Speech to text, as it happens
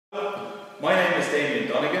My name is Damien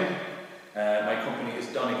Donegan. My company is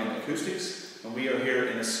Donegan Acoustics, and we are here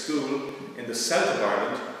in a school in the south of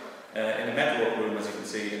Ireland, in a metalwork room, as you can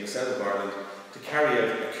see, in the south of Ireland, to carry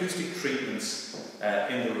out acoustic treatments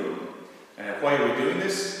in the room. Why are we doing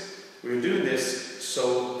this? We're doing this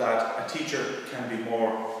so that a teacher can be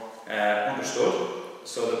more understood,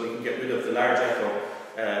 so that we can get rid of the large echo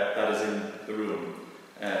that is in the room.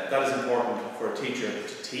 That is important for a teacher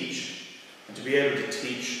to teach, and to be able to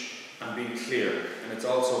teach and be clear. And it's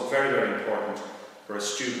also very, very important for a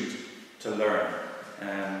student to learn.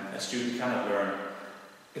 A student cannot learn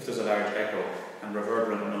if there's a large echo and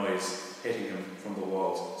reverberant noise hitting him from the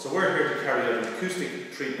walls. So we're here to carry out an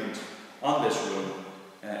acoustic treatment on this room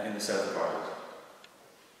in the south of Ireland.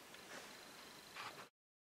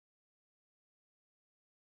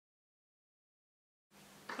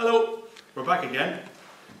 Hello, we're back again.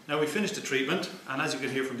 Now we finished the treatment, and as you can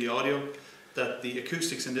hear from the audio, that the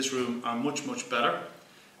acoustics in this room are much, much better.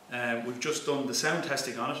 We've just done the sound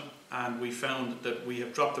testing on it, and we found that we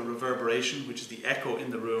have dropped the reverberation, which is the echo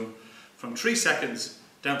in the room, from 3 seconds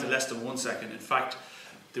down to less than 1 second. In fact,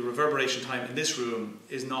 the reverberation time in this room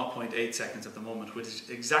is 0.8 seconds at the moment, which is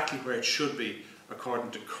exactly where it should be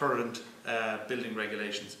according to current building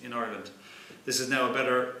regulations in Ireland. This is now a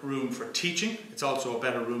better room for teaching. It's also a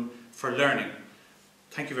better room for learning.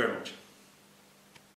 Thank you very much.